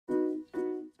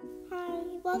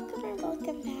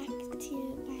Welcome back to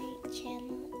my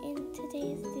channel. In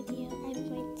today's video, I'm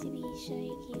going to be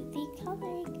showing you the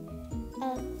coloring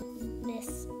of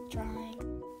this drawing.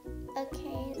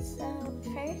 Okay, so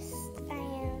first I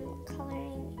am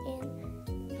coloring in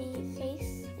the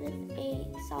face with a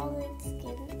solid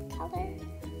skin color.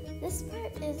 This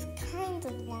part is kind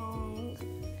of long,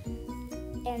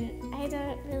 and I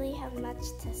don't really have much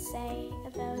to say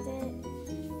about it.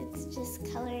 It's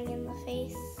just coloring in the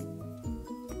face.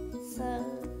 So,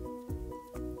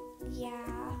 yeah,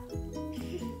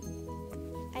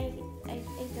 I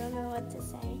don't know what to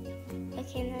say.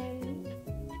 Okay, now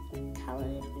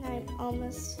I'm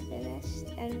almost finished,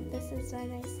 and this is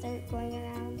when I start going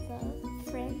around the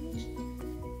fringe.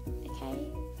 Okay,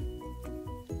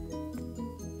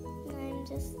 and I'm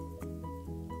just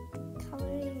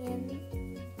coloring in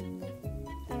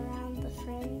around the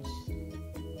fringe.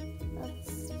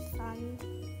 That's fun.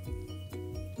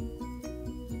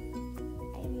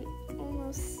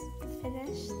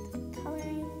 Finished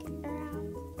coloring around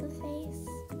the face,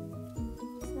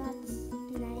 so that's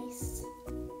nice.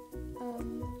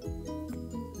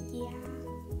 Yeah.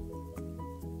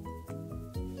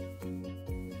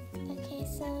 Okay,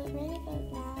 so right about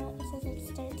now it says I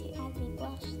start to add the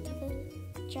blush to the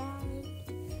drawing.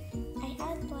 I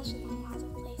add blush in a lot of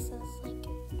places, like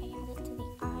I add it to the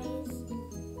eyes,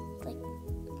 like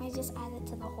I just add it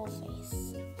to the whole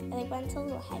face. And I went a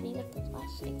little heavy with the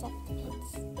blush, except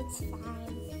it's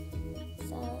fine.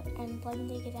 So I'm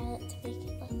blending it out to make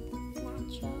it look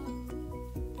natural.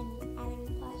 I'm adding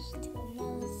blush to the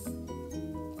nose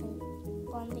and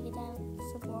blending it out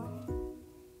some more.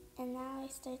 And now I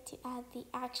start to add the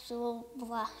actual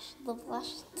blush, the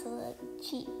blush to the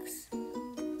cheeks. I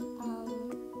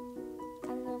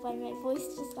don't know why my voice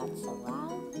just got so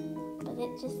loud, but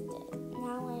it just did.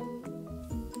 Now I'm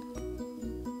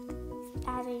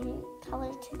adding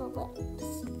color to the lips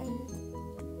and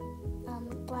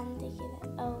blending it out.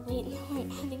 Oh wait, no,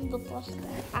 I'm adding the blush to the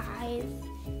eyes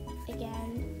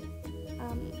again.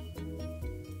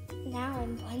 Now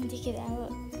I'm blending it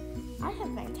out. I have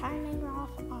my timing off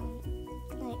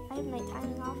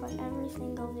on every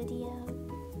single video.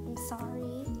 I'm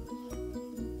sorry.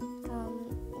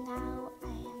 Now I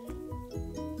am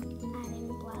adding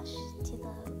blush to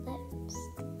the lips.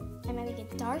 I'm adding a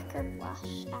darker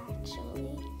blush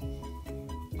actually,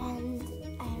 and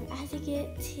I'm adding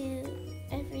it to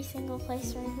every single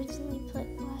place where I originally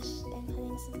put blush and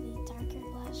putting some of the darker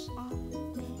blush on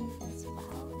there as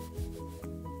well.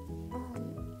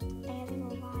 I added a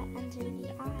lot under the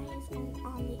eyes and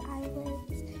on the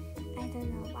eyelids. I don't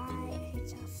know why, I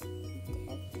just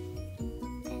did.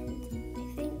 And I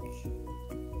think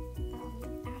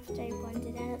after I blend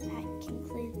it out, that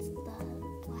concludes the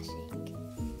blushing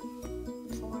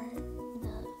for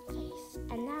the face.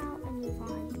 And now I move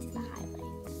on to the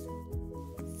highlights.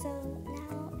 So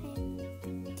now I'm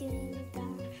doing the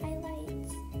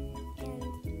highlights, and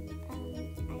I'm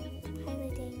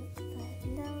highlighting the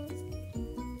nose,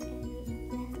 and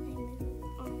then I move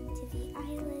on to the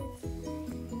eyelids,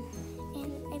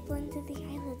 and I blended the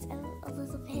eyelids out a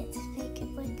little bit to make it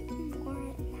look more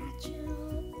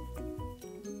natural.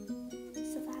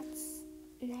 So that's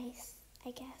nice,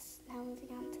 I guess. Now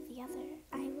moving on to the other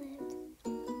eyelid.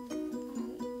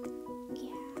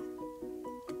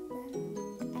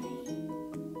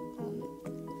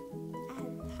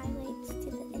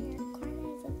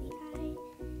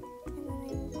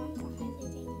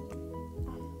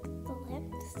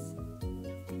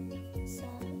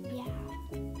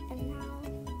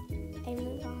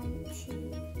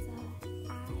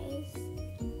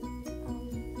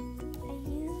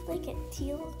 Like a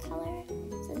teal color,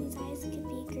 so these eyes could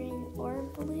be green or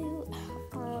blue.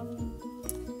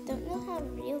 Don't know how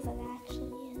real that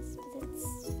actually is, but it's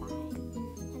fine.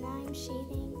 And now I'm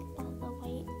shading the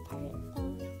white part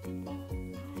of the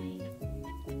eye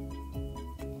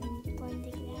and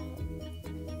blending it out.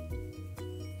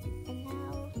 And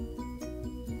now,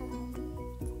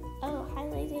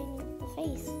 highlighting the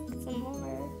face some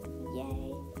more. Yay!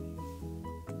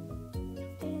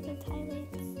 I added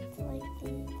highlights to like the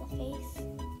face,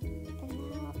 and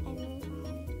now I move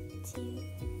on to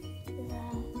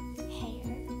the hair.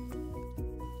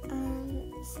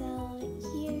 So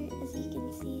here, as you can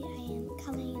see, I am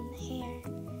coloring in the hair,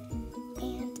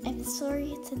 and I'm sorry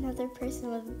it's another person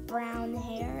with brown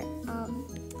hair.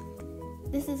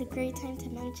 This is a great time to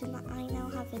mention that I now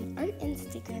have an art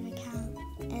Instagram account,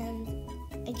 and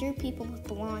I drew people with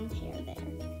blonde hair there.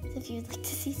 So if you would like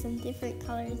to see some different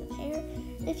colors of hair,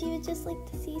 if you would just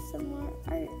like to see some more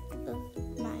art of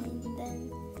mine,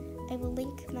 then I will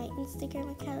link my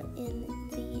Instagram account in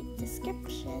the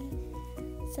description.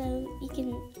 so you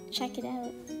can check it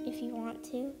out if you want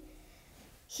to.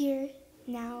 Here,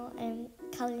 now I'm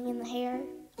coloring in the hair.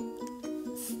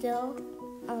 Still,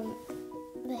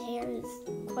 the hair is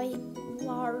quite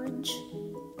large,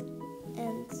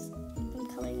 and I'm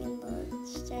coloring in the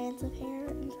strands of hair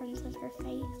in front of her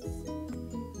face.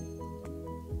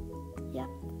 Yep,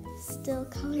 still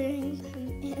coloring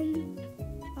them in.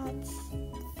 That's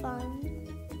fun.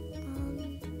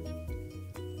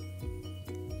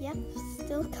 Yep,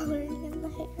 still coloring in the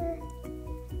hair.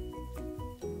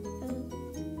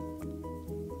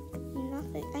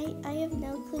 Nothing. I have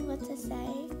no clue what to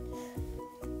say.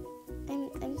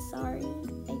 I'm sorry.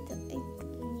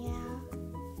 Yeah.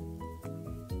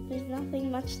 There's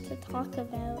nothing much to talk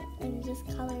about. I'm just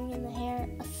coloring in the hair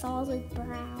a solid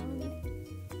brown.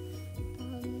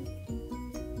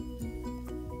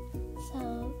 So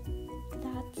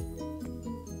that's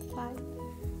fun.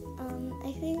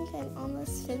 I think I'm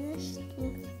almost finished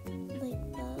with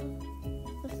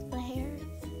the hair.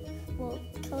 Well,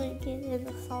 coloring it in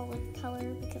a solid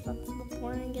color because that's the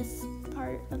boringest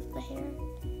part of the hair.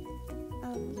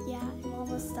 Yeah, I'm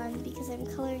almost done because I'm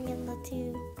coloring in the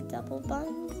two double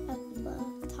buns at the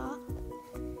top.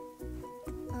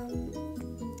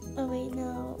 Oh wait,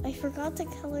 no, I forgot to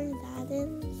color that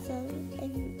in, so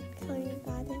I'm coloring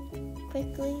that in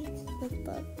quickly with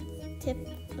the tip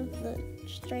of the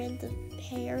strand of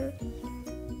hair.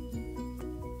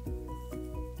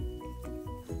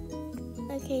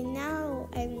 Okay, now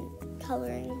I'm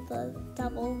coloring the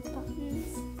double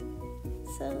buttons.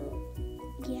 So,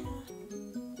 yeah.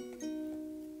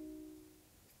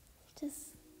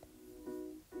 Just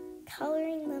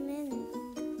coloring them in.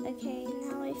 Okay,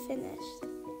 now I finished.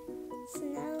 So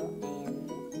now I am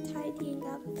tidying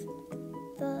up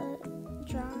the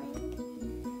drawing,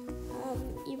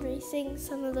 erasing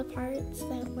some of the parts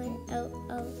that went out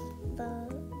of the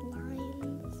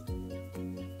lines.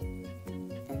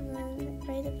 And then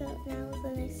right about now,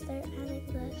 then I start adding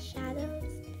the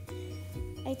shadows.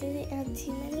 I didn't add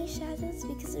too many shadows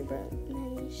because I wrote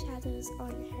many shadows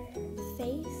on her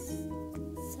face.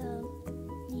 So,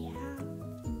 yeah.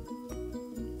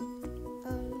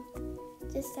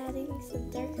 Just adding some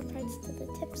darker parts to the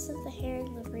tips of the hair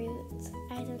and the roots.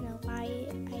 I don't know why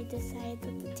I decided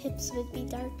that the tips would be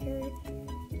darker.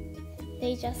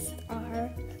 They just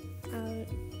are.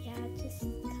 Yeah, just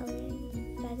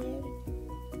coloring that in.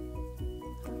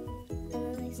 And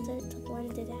then I start to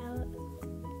blend it out.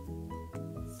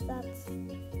 So that's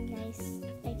nice,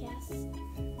 I guess.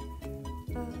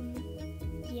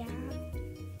 Yeah.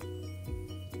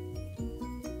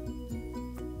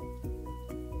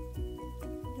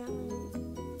 Now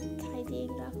I'm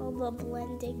tidying up all the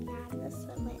blending madness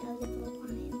that went out of the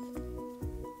lines.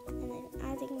 And I'm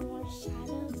adding more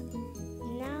shadows.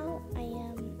 Now I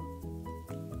am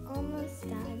almost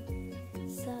done.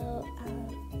 So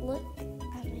look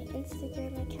at my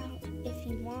Instagram account if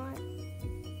you want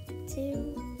to.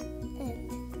 And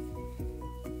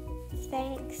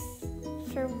thanks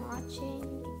for watching,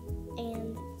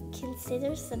 and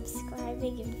consider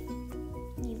subscribing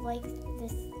if you like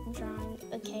this drawing.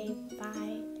 Okay,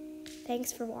 bye.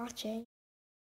 Thanks for watching.